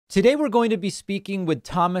Today, we're going to be speaking with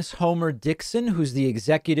Thomas Homer-Dixon, who's the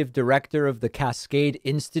executive director of the Cascade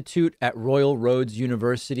Institute at Royal Roads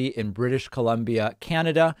University in British Columbia,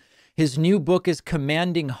 Canada. His new book is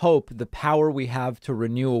Commanding Hope, The Power We Have to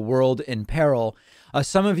Renew a World in Peril.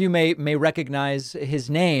 Some of you may recognize his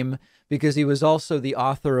name because he was also the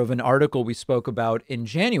author of an article we spoke about in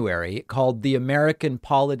January called The American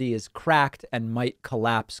Polity is Cracked and Might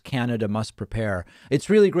Collapse. Canada Must Prepare. It's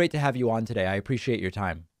really great to have you on today. I appreciate your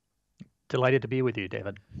time. Delighted to be with you,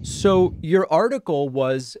 David. So your article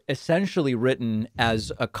was essentially written as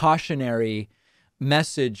a cautionary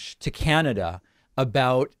message to Canada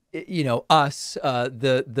about, us,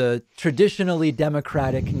 the traditionally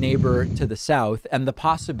democratic neighbor to the south, and the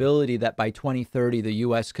possibility that by 2030 the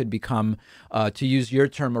U.S. could become, to use your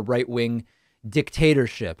term, a right-wing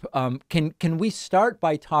dictatorship. Can we start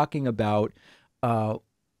by talking about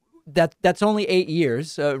that's only 8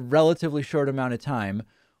 years, a relatively short amount of time.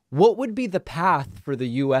 What would be the path for the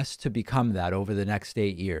U.S. to become that over the next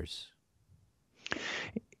 8 years?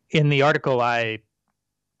 In the article, I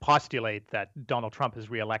postulate that Donald Trump is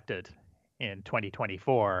reelected in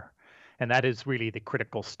 2024, and that is really the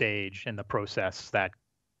critical stage in the process that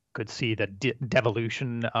could see the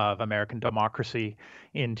devolution of American democracy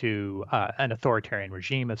into an authoritarian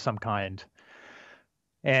regime of some kind.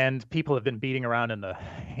 And people have been beating around in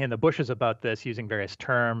the bushes about this using various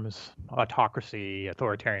terms, autocracy,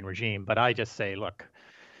 authoritarian regime. But I just say, look,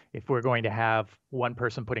 if we're going to have one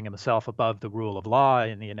person putting himself above the rule of law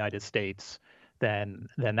in the United States, then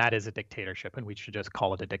that is a dictatorship, and we should just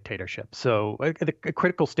call it a dictatorship. So a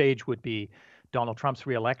critical stage would be Donald Trump's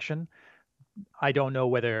reelection. I don't know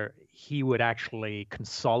whether he would actually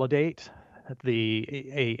consolidate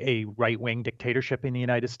a right-wing dictatorship in the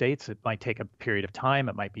United States. It might take a period of time.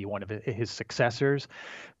 It might be one of his successors.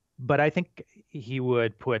 But I think he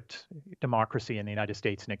would put democracy in the United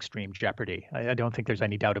States in extreme jeopardy. I don't think there's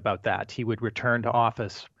any doubt about that. He would return to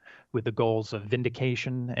office with the goals of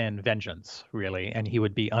vindication and vengeance, really, and he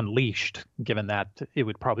would be unleashed, given that it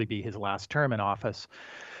would probably be his last term in office.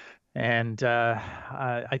 And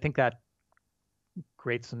I think that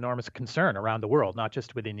creates enormous concern around the world, not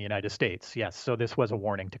just within the United States. Yes, so this was a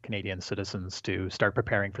warning to Canadian citizens to start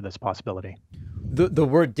preparing for this possibility. The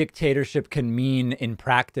word dictatorship can mean in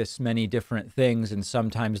practice many different things, and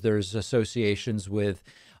sometimes there's associations with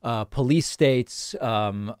police states,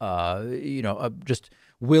 just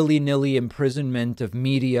willy-nilly imprisonment of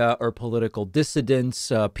media or political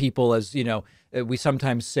dissidents, people, as we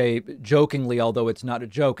sometimes say jokingly, although it's not a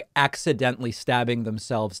joke, accidentally stabbing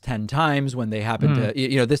themselves 10 times when they happen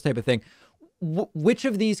to, this type of thing. Which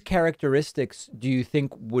of these characteristics do you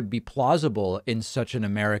think would be plausible in such an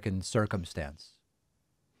American circumstance?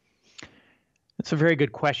 It's a very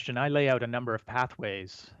good question. I lay out a number of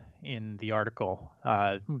pathways in the article.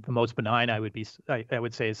 The most benign I would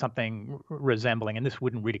say is something resembling, and this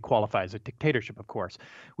wouldn't really qualify as a dictatorship, of course,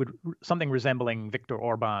 something resembling Viktor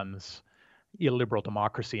Orban's illiberal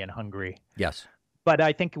democracy in Hungary. Yes. But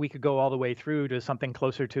I think we could go all the way through to something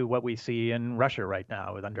closer to what we see in Russia right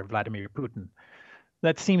now under Vladimir Putin.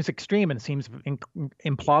 That seems extreme and seems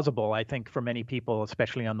implausible, I think, for many people,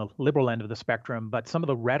 especially on the liberal end of the spectrum. But some of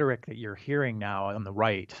the rhetoric that you're hearing now on the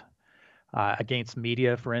right, against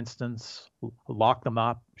media, for instance, lock them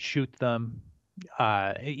up, shoot them,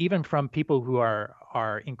 even from people who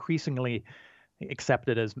are increasingly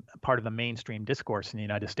accepted as part of the mainstream discourse in the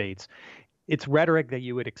United States. It's rhetoric that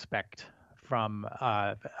you would expect from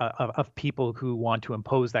of people who want to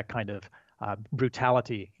impose that kind of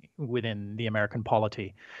brutality within the American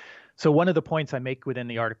polity. So one of the points I make within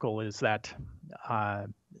the article is that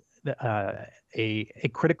a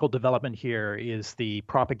critical development here is the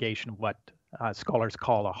propagation of what scholars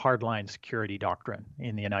call a hardline security doctrine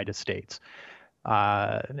in the United States.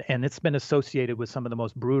 And it's been associated with some of the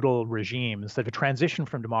most brutal regimes that have transitioned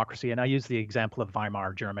from democracy. And I use the example of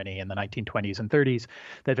Weimar Germany in the 1920s and 30s,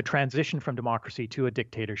 that have transitioned from democracy to a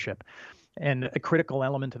dictatorship. And a critical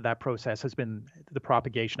element of that process has been the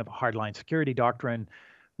propagation of a hardline security doctrine,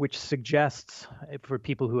 which suggests, for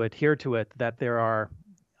people who adhere to it, that there are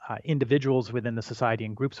individuals within the society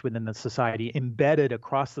and groups within the society embedded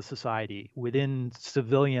across the society within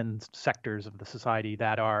civilian sectors of the society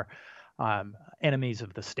that are enemies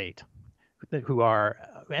of the state, who are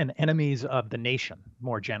and enemies of the nation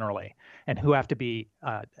more generally, and who have to be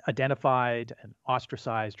identified and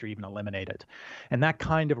ostracized or even eliminated. And that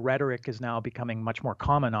kind of rhetoric is now becoming much more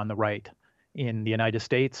common on the right in the United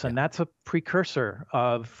States, and that's a precursor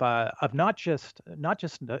of not just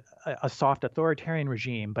a soft authoritarian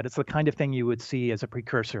regime, but it's the kind of thing you would see as a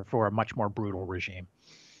precursor for a much more brutal regime.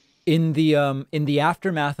 In the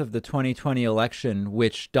aftermath of the 2020 election,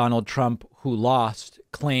 which Donald Trump, who lost,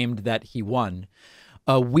 claimed that he won,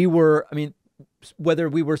 we were, I mean, whether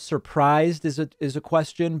we were surprised is a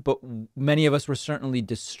question, but many of us were certainly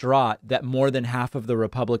distraught that more than half of the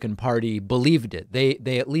Republican Party believed it.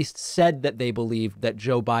 They at least said that they believed that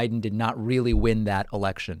Joe Biden did not really win that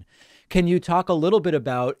election. Can you talk a little bit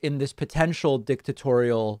about, in this potential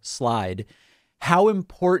dictatorial slide, how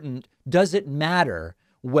important does it matter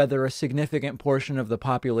whether a significant portion of the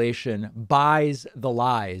population buys the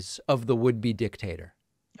lies of the would-be dictator?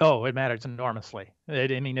 Oh, it matters enormously.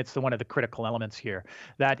 I mean, it's one of the critical elements here.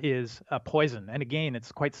 That is a poison. And again,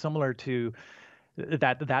 it's quite similar to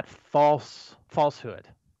that falsehood,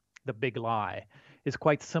 the big lie, is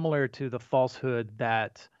quite similar to the falsehood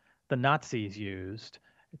that the Nazis used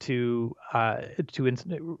to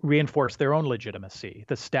reinforce their own legitimacy,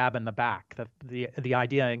 the stab in the back, the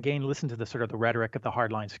idea, again, listen to the sort of the rhetoric of the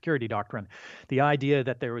hardline security doctrine, the idea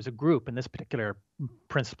that there was a group, in this particular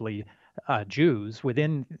principally Jews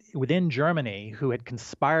within Germany, who had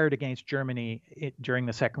conspired against Germany during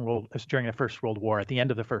the First World War, at the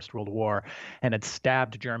end of the First World War, and had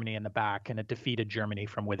stabbed Germany in the back and had defeated Germany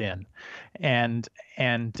from within, and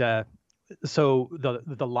so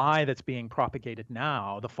the lie that's being propagated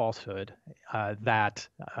now, the falsehood that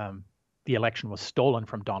the election was stolen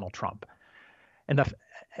from Donald Trump,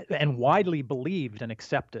 and widely believed and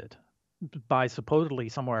accepted by supposedly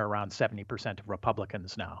somewhere around 70% of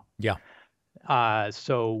Republicans now. Yeah.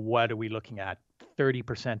 So what are we looking at?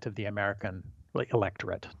 30% of the American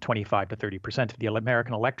electorate, 25 to 30% of the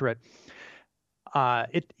American electorate.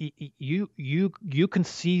 You can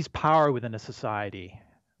seize power within a society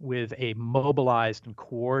with a mobilized and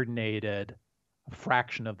coordinated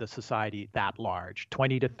fraction of the society that large.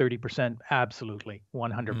 20 to 30%, absolutely,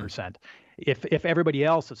 100%. If everybody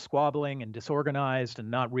else is squabbling and disorganized and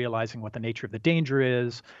not realizing what the nature of the danger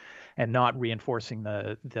is, and not reinforcing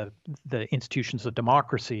the institutions of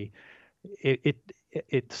democracy,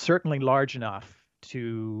 it's certainly large enough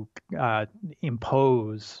to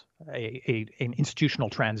impose an institutional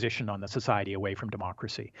transition on the society away from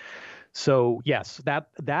democracy. So yes,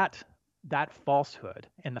 that falsehood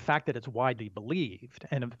and the fact that it's widely believed,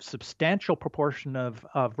 and a substantial proportion of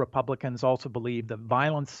Republicans also believe that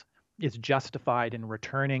violence is justified in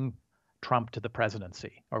returning Trump to the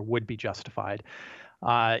presidency, or would be justified,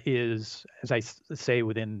 is, as I say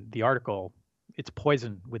within the article, it's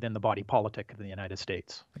poison within the body politic of the United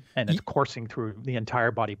States, and it's coursing through the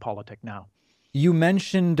entire body politic now. You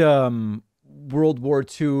mentioned World War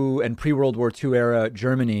II and pre-World War II era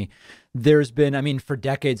Germany. There's been, I mean, for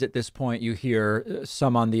decades at this point, you hear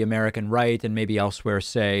some on the American right and maybe elsewhere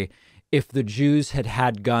say, if the Jews had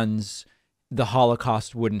had guns, the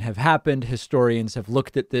Holocaust wouldn't have happened. Historians have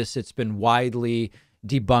looked at this. It's been widely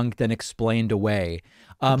debunked and explained away.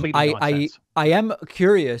 I am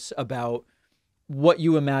curious about what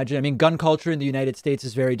you imagine. I mean, gun culture in the United States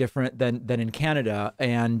is very different than in Canada.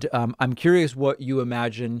 And I'm curious what you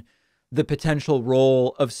imagine the potential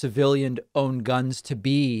role of civilian-owned guns to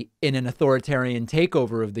be in an authoritarian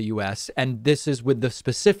takeover of the U.S. And this is with the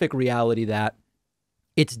specific reality that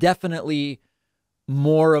it's definitely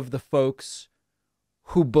more of the folks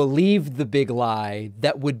who believed the big lie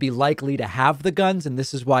that would be likely to have the guns. And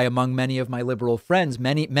this is why among many of my liberal friends,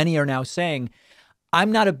 many are now saying,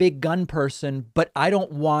 I'm not a big gun person, but I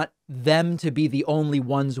don't want them to be the only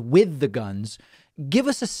ones with the guns. Give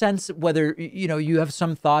us a sense whether, you have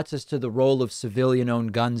some thoughts as to the role of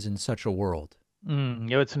civilian-owned guns in such a world.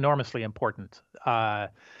 It's enormously important.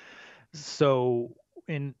 So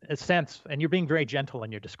in a sense, and you're being very gentle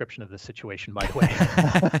in your description of the situation, by the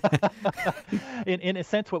way. in a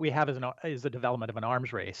sense, what we have is the development of an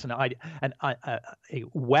arms race, a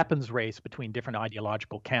weapons race between different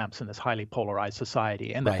ideological camps in this highly polarized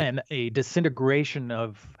society, and, right. and a disintegration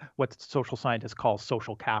of what social scientists call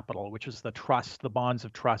social capital, which is the trust, the bonds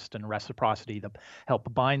of trust and reciprocity that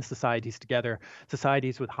help bind societies together.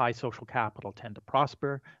 Societies with high social capital tend to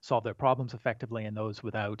prosper, solve their problems effectively, and those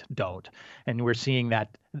without don't. And we're seeing that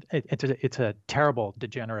it's a terrible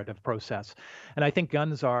degenerative process. And I think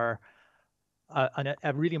guns are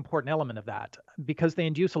a really important element of that, because they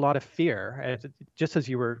induce a lot of fear, just as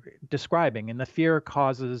you were describing, and the fear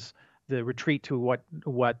causes the retreat to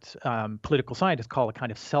what political scientists call a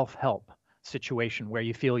kind of self-help situation, where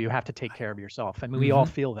you feel you have to take care of yourself. I mean, we all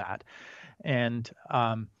feel that. And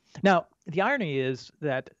now the irony is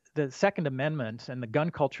that the Second Amendment and the gun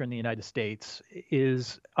culture in the United States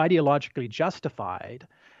is ideologically justified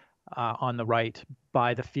on the right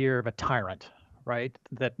by the fear of a tyrant, right?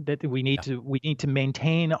 That we need to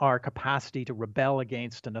maintain our capacity to rebel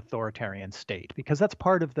against an authoritarian state, because that's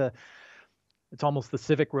part of it's almost the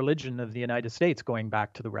civic religion of the United States going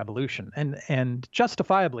back to the revolution, and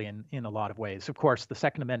justifiably in a lot of ways. Of course, the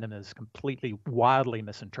Second Amendment is completely wildly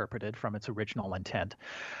misinterpreted from its original intent.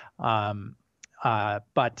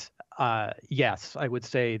 But yes, I would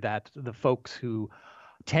say that the folks who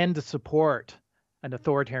tend to support an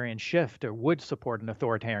authoritarian shift, or would support an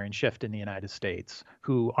authoritarian shift in the United States,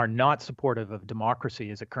 who are not supportive of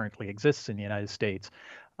democracy as it currently exists in the United States,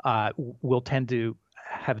 will tend to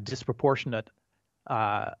have a disproportionate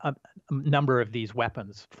a number of these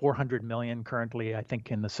weapons. 400 million currently, I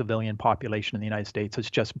think, in the civilian population in the United States is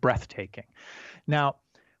just breathtaking. Now,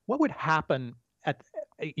 what would happen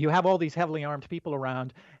you have all these heavily armed people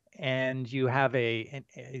around, and you have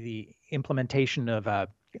the implementation of an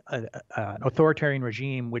authoritarian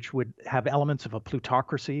regime, which would have elements of a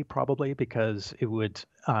plutocracy, probably, because it would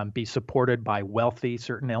be supported by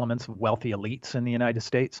certain elements of wealthy elites in the United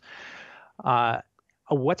States.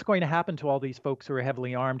 What's going to happen to all these folks who are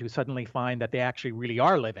heavily armed, who suddenly find that they actually really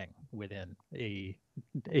are living within a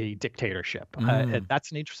dictatorship?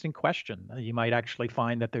 That's an interesting question. You might actually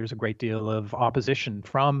find that there's a great deal of opposition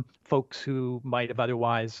from folks who might have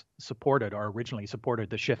otherwise supported, or originally supported,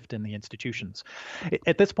 the shift in the institutions.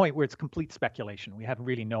 At this point, where it's complete speculation, we have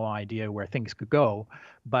really no idea where things could go,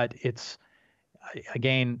 but it's,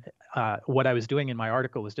 again, what I was doing in my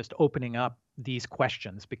article was just opening up these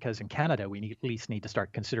questions, because in Canada, we at least need to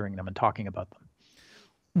start considering them and talking about them.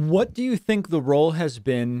 What do you think the role has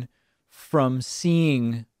been from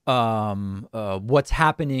seeing what's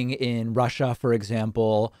happening in Russia, for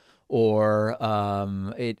example, or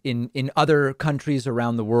in other countries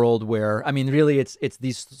around the world where, I mean, really it's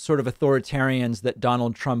these sort of authoritarians that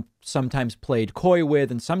Donald Trump sometimes played coy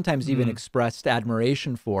with and sometimes even expressed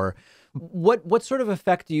admiration for. What sort of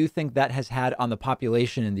effect do you think that has had on the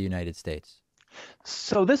population in the United States?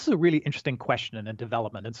 So this is a really interesting question and a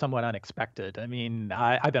development, and somewhat unexpected. I mean,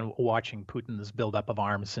 I've been watching Putin's buildup of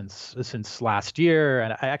arms since last year,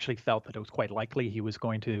 and I actually felt that it was quite likely he was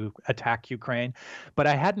going to attack Ukraine. But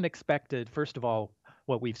I hadn't expected, first of all,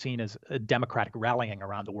 what we've seen is a democratic rallying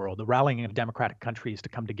around the world, the rallying of democratic countries to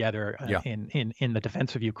come together in the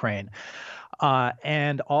defense of Ukraine.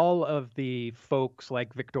 And all of the folks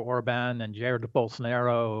like Viktor Orban and Jair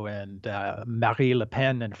Bolsonaro and Marine Le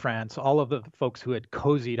Pen in France, all of the folks who had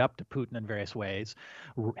cozied up to Putin in various ways,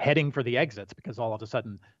 heading for the exits because all of a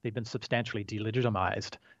sudden they've been substantially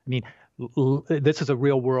delegitimized. I mean, this is a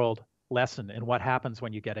real world lesson in what happens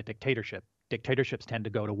when you get a dictatorship. Dictatorships tend to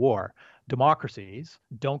go to war. Democracies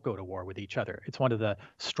don't go to war with each other. It's one of the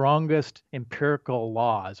strongest empirical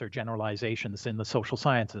laws or generalizations in the social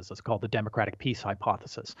sciences. It's called the democratic peace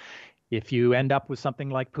hypothesis. If you end up with something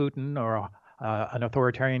like Putin or an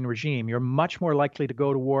authoritarian regime, you're much more likely to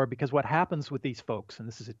go to war, because what happens with these folks, and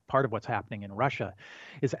this is part of what's happening in Russia,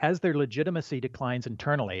 is as their legitimacy declines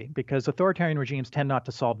internally, because authoritarian regimes tend not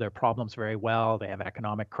to solve their problems very well, they have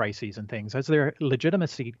economic crises and things, as their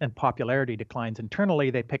legitimacy and popularity declines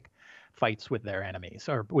internally, they pick fights with their enemies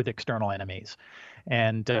or with external enemies,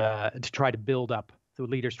 and to try to build up, the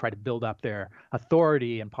leaders try to build up their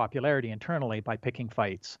authority and popularity internally by picking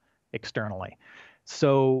fights externally.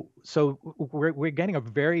 So we're getting a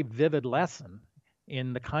very vivid lesson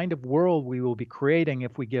in the kind of world we will be creating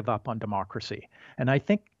if we give up on democracy. And I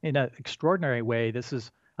think in an extraordinary way, this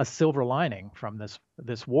is a silver lining from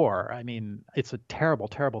this war. I mean, it's a terrible,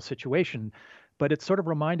 terrible situation, but it sort of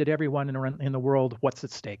reminded everyone in the world what's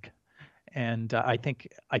at stake. And I think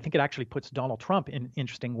it actually puts Donald Trump in an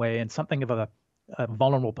interesting way in something of a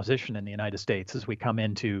vulnerable position in the United States as we come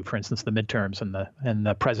into, for instance, the midterms and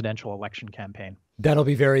the presidential election campaign. That'll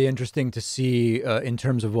be very interesting to see in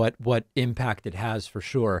terms of what impact it has, for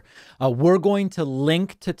sure. We're going to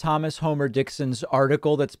link to Thomas Homer-Dixon's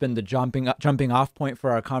article that's been the jumping off point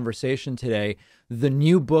for our conversation today. The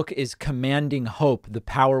new book is Commanding Hope, The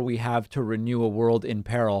Power We Have to Renew a World in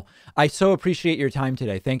Peril. I so appreciate your time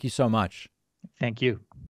today. Thank you so much. Thank you.